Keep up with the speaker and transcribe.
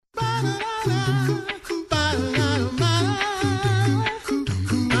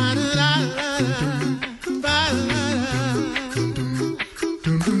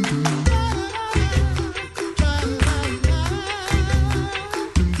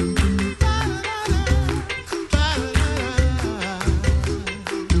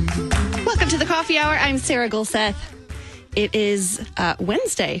Coffee Hour. I'm Sarah Gulseth. It is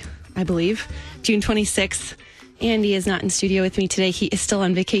Wednesday, I believe, June 26th. Andy is not in studio with me today. He is still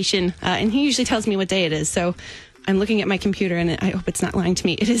on vacation, and he usually tells me what day it is. So I'm looking at my computer, and I hope it's not lying to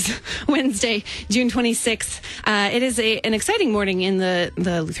me. It is Wednesday, June 26th. It is an exciting morning in the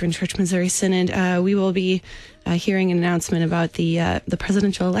Lutheran Church Missouri Synod. We will be hearing an announcement about the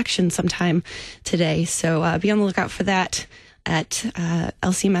presidential election sometime today. So be on the lookout for that at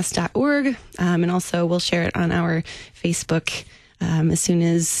lcms.org, and also we'll share it on our Facebook as soon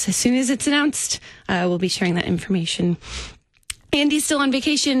as it's announced. We'll be sharing that information. Andy's still on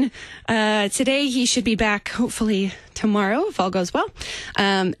vacation today. He should be back hopefully tomorrow if all goes well.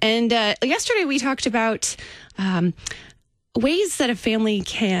 And yesterday we talked about ways that a family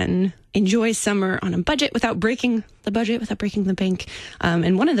can enjoy summer on a budget without breaking the budget, without breaking the bank.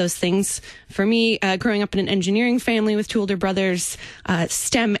 And one of those things for me, growing up in an engineering family with two older brothers,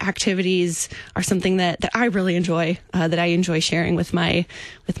 STEM activities are something that I really enjoy, that I enjoy sharing with my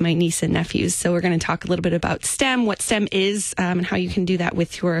niece and nephews. So we're going to talk a little bit about STEM, what STEM is, and how you can do that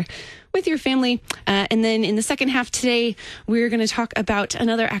with your family. And then in the second half today, we're going to talk about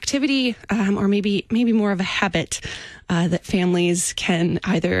another activity, or maybe more of a habit that families can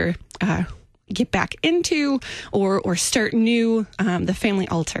either get back into or start new, the family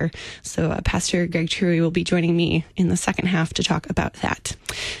altar. So Pastor Greg Truey will be joining me in the second half to talk about that.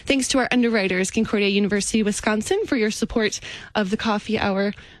 Thanks to our underwriters, Concordia University, Wisconsin, for your support of the Coffee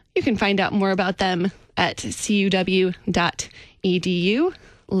Hour. You can find out more about them at cuw.edu.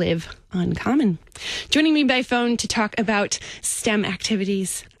 Live Uncommon. Joining me by phone to talk about STEM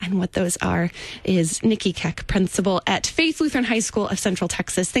activities and what those are is Nikki Kueck, principal at Faith Lutheran High School of Central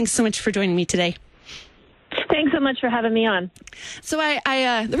Texas. Thanks so much for joining me today. Thanks so much for having me on. So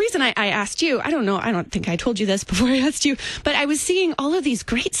the reason I asked you, I don't think I told you this before I asked you, but I was seeing all of these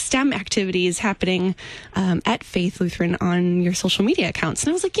great STEM activities happening at Faith Lutheran on your social media accounts.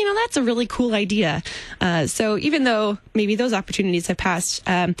 And I was like, that's a really cool idea. So even though maybe those opportunities have passed,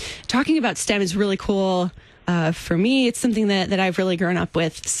 talking about STEM is really cool. For me, it's something that I've really grown up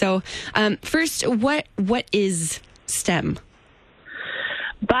with. So first, what is STEM?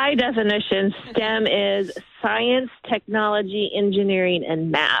 By definition, STEM is science, technology, engineering, and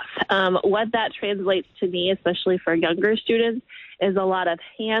math. What that translates to me, especially for younger students, is a lot of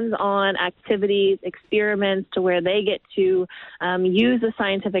hands-on activities, experiments to where they get to use the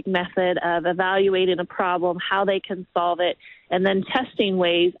scientific method of evaluating a problem, how they can solve it, and then testing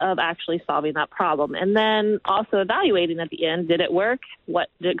ways of actually solving that problem. And then also evaluating at the end, did it work? What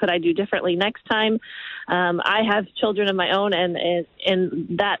could I do differently next time? I have children of my own, and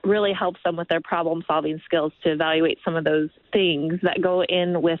that really helps them with their problem-solving skills to evaluate some of those things that go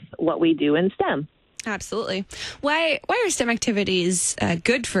in with what we do in STEM. Absolutely. Why are STEM activities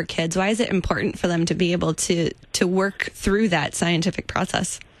good for kids? Why is it important for them to be able to work through that scientific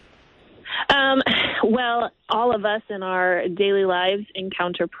process? Well, all of us in our daily lives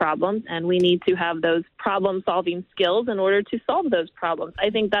encounter problems, and we need to have those problem-solving skills in order to solve those problems. I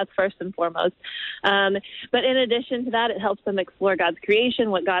think that's first and foremost. But in addition to that, it helps them explore God's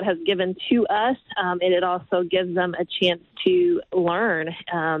creation, what God has given to us, and it also gives them a chance to learn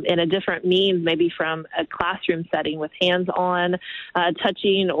in a different means, maybe from a classroom setting with hands-on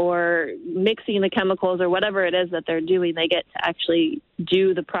touching or mixing the chemicals or whatever it is that they're doing. They get to actually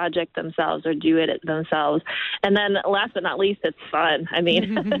do the project themselves or do it themselves. And then last but not least, it's fun. I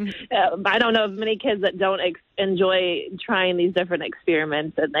mean, I don't know of many kids that don't enjoy trying these different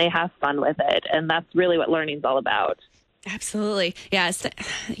experiments, and they have fun with it. And that's really what learning's all about. Absolutely. Yeah,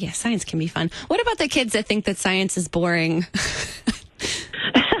 science can be fun. What about the kids that think that science is boring?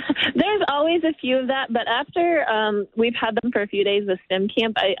 There's always a few of that, but after we've had them for a few days with STEM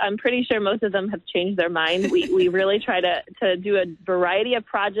camp, I'm pretty sure most of them have changed their mind. We really try to do a variety of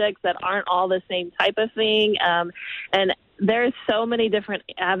projects that aren't all the same type of thing, and there's so many different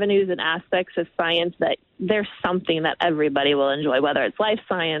avenues and aspects of science that there's something that everybody will enjoy, whether it's life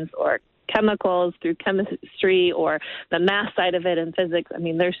science or chemicals through chemistry or the math side of it and physics. I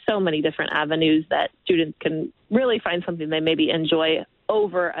mean, there's so many different avenues that students can really find something they maybe enjoy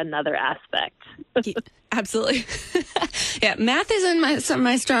over another aspect. Absolutely. Yeah, math isn't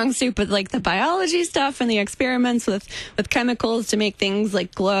my strong suit, but like the biology stuff and the experiments with chemicals to make things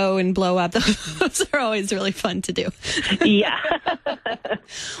like glow and blow up, those are always really fun to do. Yeah.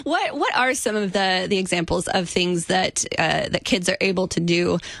 What are some of the examples of things that kids are able to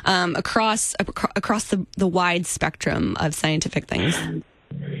do across the wide spectrum of scientific things?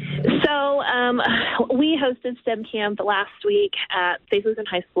 So We hosted STEM camp last week at Faith Lutheran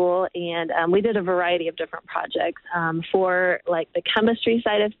High School, and we did a variety of different projects. For like the chemistry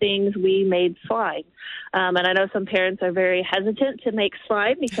side of things, we made slime. And I know some parents are very hesitant to make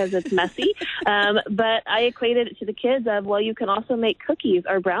slime because it's messy, but I equated it to the kids of, well, you can also make cookies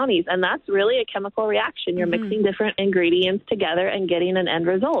or brownies, and that's really a chemical reaction. You're mixing different ingredients together and getting an end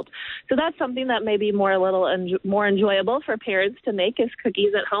result. So that's something that may be more enjoyable for parents to make as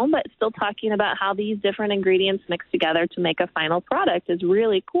cookies at home, but still talking about how these different ingredients mix together to make a final product is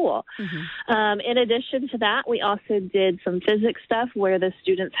really cool. In addition to that, we also did some physics stuff where the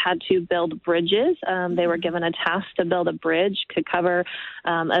students had to build bridges. They were given a task to build a bridge to cover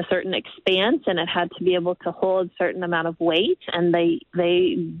a certain expanse, and it had to be able to hold a certain amount of weight, and they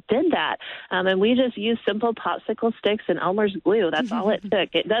did that. And we just used simple popsicle sticks and Elmer's glue. That's all it took.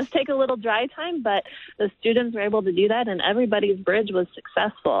 It does take a little dry time, but the students were able to do that, and everybody's bridge was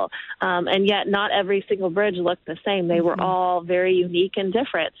successful. And yet not every single bridge looked the same. They were all very unique and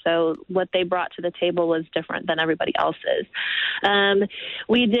different. So what they brought to the table was different than everybody else's.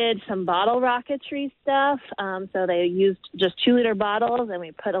 We did some bottle rocketry stuff. So they used just 2-liter bottles, and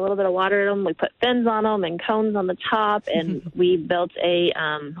we put a little bit of water in them. We put fins on them and cones on the top, and we built a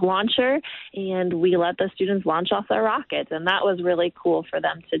launcher, and we let the students launch off their rockets, and that was really cool for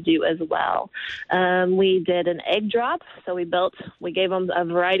them to do as well. We did an egg drop. So we gave them a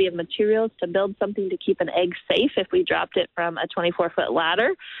variety of materials to build something to keep an egg safe if we dropped it from a 24-foot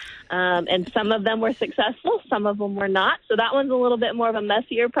ladder. And some of them were successful, some of them were not. So that one's a little bit more of a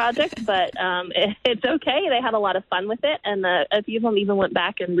messier project, but it's okay. They had a lot of fun with it, and a few of them even went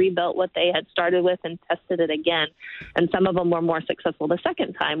back and rebuilt what they had started with and tested it again. And some of them were more successful the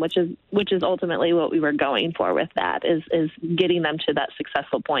second time, which is ultimately what we were going for with that, is getting them to that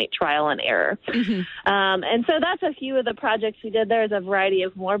successful point, trial and error. And so that's a few of the projects we did. There's a variety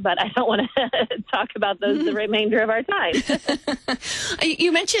of more, but I don't want to talk about those the remainder of our time.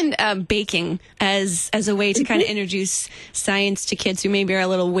 You mentioned baking as a way to kind of introduce science to kids who maybe are a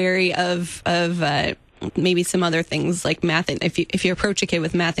little wary of maybe some other things like math. And if you approach a kid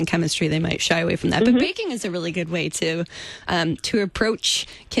with math and chemistry, they might shy away from that. But baking is a really good way to approach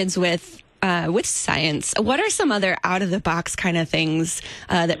kids with science. What are some other out-of-the-box kind of things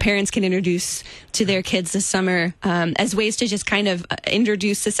that parents can introduce to their kids this summer as ways to just kind of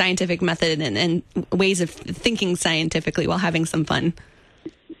introduce the scientific method and ways of thinking scientifically while having some fun?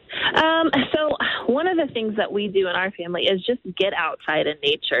 So one of the things that we do in our family is just get outside in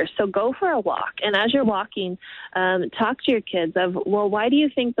nature. So go for a walk. And as you're walking, talk to your kids of, well, why do you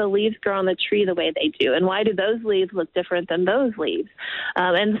think the leaves grow on the tree the way they do? And why do those leaves look different than those leaves?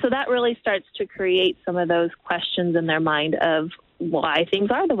 And so that really starts to create some of those questions in their mind of why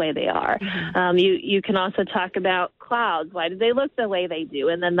things are the way they are. You can also talk about clouds. Why do they look the way they do?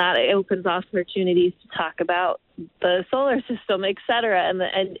 And then that opens opportunities to talk about the solar system, et cetera. And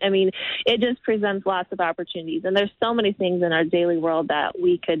I mean, it just presents lots of opportunities. And there's so many things in our daily world that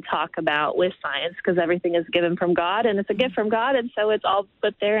we could talk about with science, because everything is given from God, and it's a gift from God. And so it's all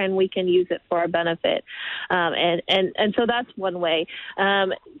put there, and we can use it for our benefit. And so that's one way.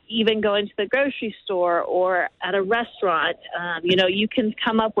 Even going to the grocery store or at a restaurant, you can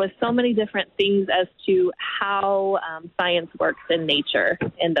come up with so many different things as to how science works in nature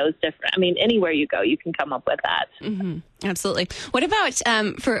in those different, anywhere you go, you can come up with that. Absolutely. What about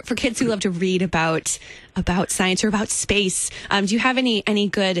for kids who love to read about science or about space? Do you have any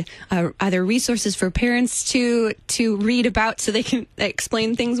good either resources for parents to read about so they can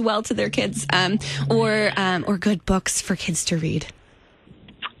explain things well to their kids, or good books for kids to read?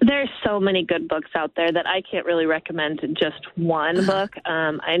 There's so many good books out there that I can't really recommend just one book.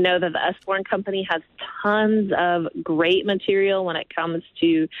 I know that the Usborne Company has tons of great material when it comes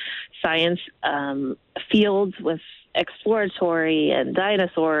to science fields with exploratory and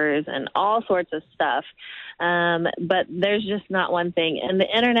dinosaurs and all sorts of stuff. But there's just not one thing. And the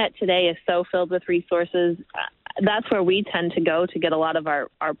internet today is so filled with resources. That's where we tend to go to get a lot of our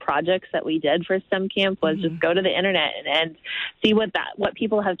projects that we did for STEM Camp, was just go to the internet and see what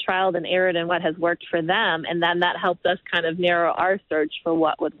people have trialed and errored and what has worked for them. And then that helps us kind of narrow our search for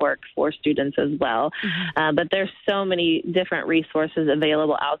what would work for students as well. But there's so many different resources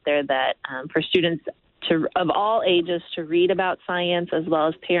available out there that for students of all ages to read about science, as well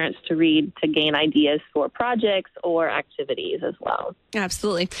as parents to read to gain ideas for projects or activities as well.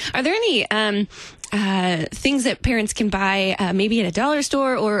 Absolutely. Are there any things that parents can buy maybe at a dollar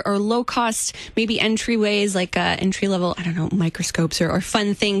store or low cost, maybe entryways like entry level, microscopes or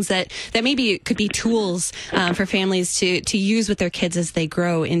fun things that maybe could be tools for families to use with their kids as they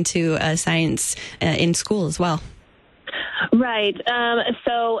grow into science in school as well? Right.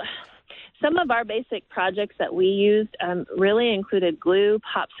 So some of our basic projects that we used really included glue,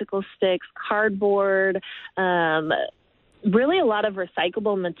 popsicle sticks, cardboard, really a lot of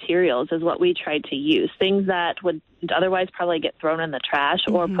recyclable materials is what we tried to use, things that would otherwise probably get thrown in the trash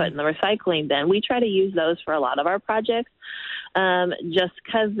or put in the recycling bin. We try to use those for a lot of our projects just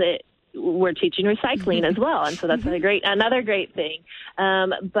because we're teaching recycling as well. And so that's another great thing.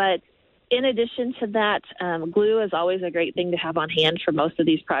 But in addition to that, glue is always a great thing to have on hand for most of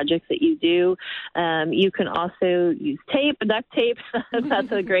these projects that you do. You can also use tape, duct tape.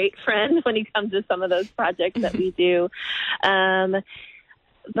 That's a great friend when it comes to some of those projects that we do.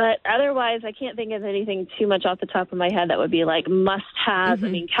 But otherwise, I can't think of anything too much off the top of my head that would be like must-have. I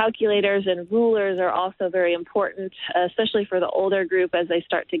mean, calculators and rulers are also very important, especially for the older group as they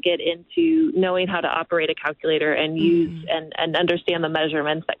start to get into knowing how to operate a calculator and use and understand the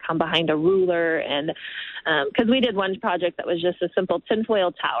measurements that come behind a ruler. And because we did one project that was just a simple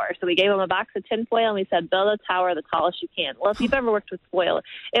tinfoil tower. So we gave them a box of tinfoil and we said, build a tower the tallest you can. Well, if you've ever worked with foil,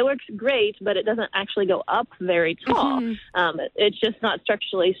 it works great, but it doesn't actually go up very tall. It's just not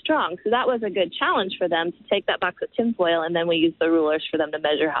structurally strong. So that was a good challenge for them to take that box of tinfoil, and then we used the rulers for them to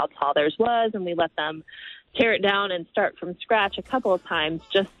measure how tall theirs was, and we let them tear it down and start from scratch a couple of times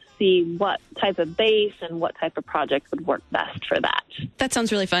just to see what type of base and what type of project would work best for that. That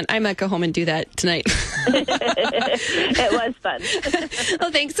sounds really fun. I might go home and do that tonight. It was fun.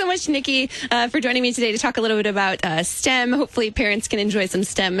 Well, thanks so much, Nikki, for joining me today to talk a little bit about STEM. Hopefully parents can enjoy some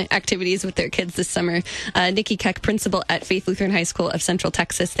STEM activities with their kids this summer. Nikki Kueck, principal at Faith Lutheran High School of Central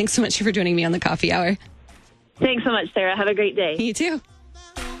Texas. Thanks so much for joining me on the Coffee Hour. Thanks so much, Sarah. Have a great day. You too.